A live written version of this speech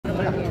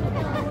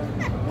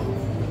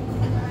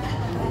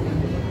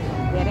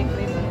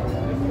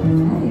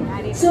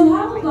So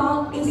how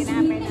about a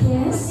sweet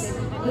kiss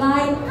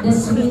like the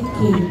sweet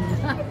cake?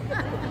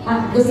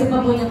 Gusto pa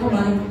po niya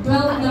kumain.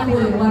 12 na po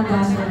yung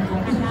 1,000 po.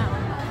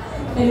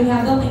 Can you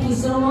have that? Thank you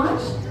so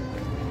much.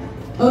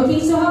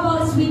 Okay, so how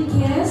about a sweet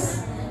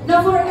kiss?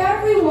 Now for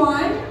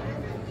everyone,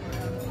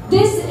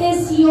 this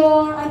is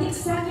your, I think,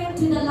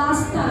 second to the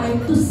last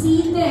time to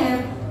see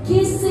them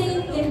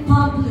kissing in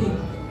public.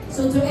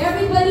 So to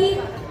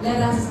everybody,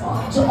 let us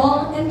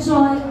all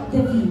enjoy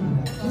the view.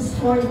 Just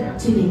for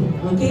today,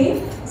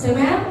 okay? So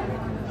ma'am,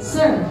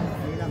 sir,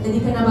 ready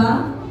ka na ba?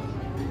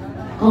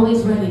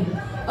 Always ready.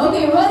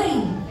 Okay,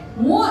 ready?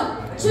 1,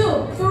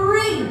 2,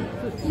 3.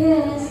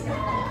 Kiss.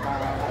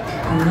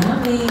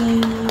 Yummy.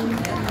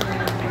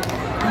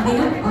 Okay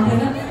na? Okay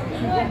na?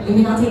 You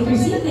may now take your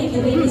seat. Thank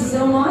you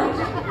so much.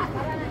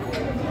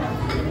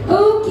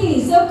 Okay,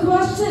 so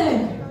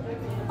question.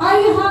 Are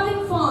you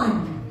having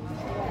fun?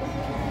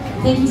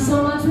 Thank you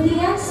so much for the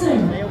answer.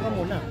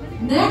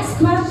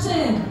 Next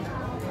question.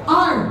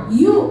 Are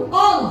you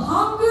all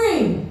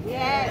hungry?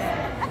 Yes.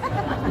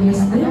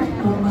 Yes, din.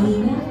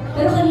 Mahina.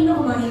 Pero kanina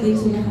kumain din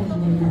sila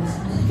kanina.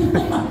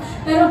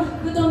 Pero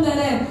gutom na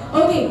rin.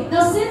 Okay,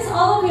 now since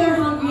all of you are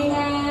hungry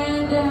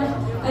and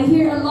I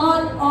hear a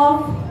lot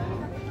of,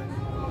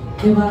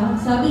 diba?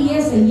 Sabi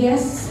yes and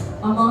yes,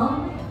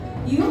 among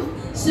you.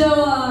 So,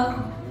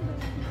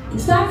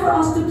 it's time for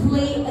us to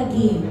play a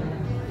game.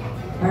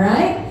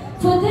 Alright?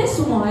 For this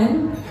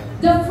one,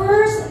 the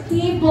first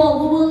table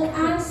who will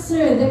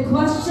answer the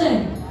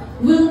question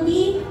will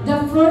be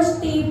the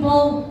first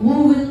table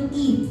who will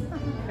eat.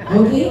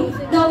 Okay?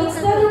 Now,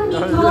 instead of me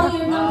calling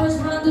your numbers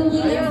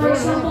randomly, like for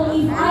example,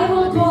 if I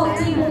will call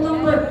table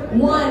number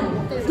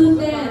 1 to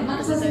 10,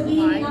 ang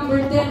sasabihin number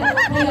 10,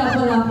 kaya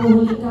pala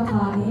ko huli ka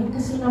kain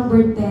kasi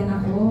number 10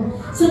 ako.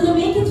 So to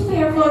make it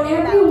fair for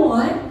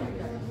everyone,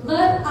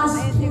 let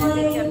us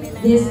play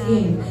this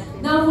game.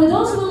 Now, for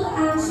those who will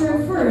answer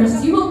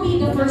first, you will be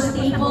the first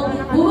table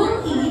who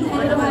will eat and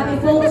will have a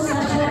photo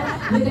session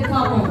with the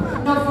couple.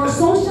 Now, for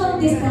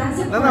social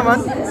distancing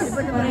purposes,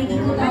 para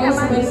hindi po tayo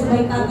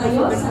sabay-sabay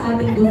tatayo sa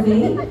ating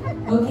buffet,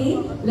 okay,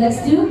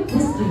 let's do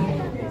this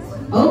game.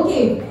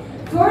 Okay,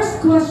 first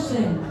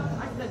question.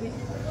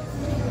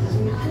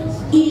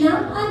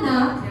 Ilang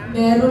anak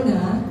meron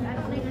na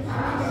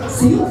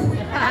sila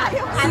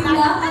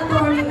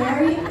Attorney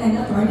Mary and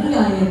Attorney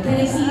Yayen? Can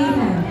I see your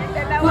hand?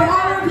 For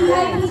our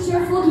VIPs,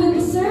 your food will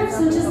be served,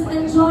 so just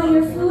enjoy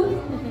your food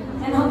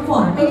and have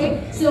fun. Okay,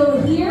 so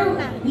here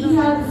we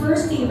have the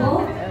first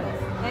table.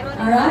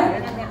 Alright?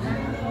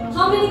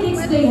 How many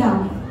kids do they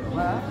have?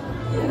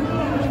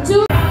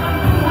 2.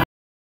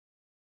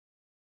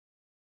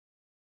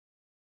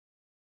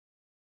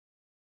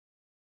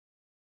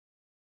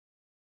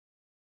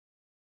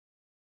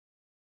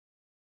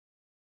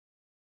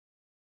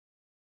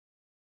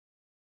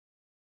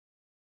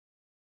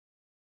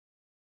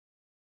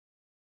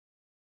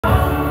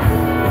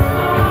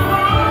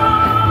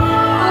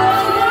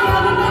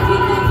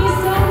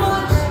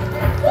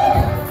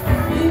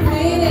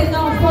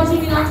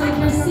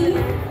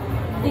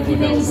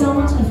 Thank you so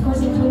much, of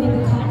course,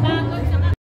 including the couple.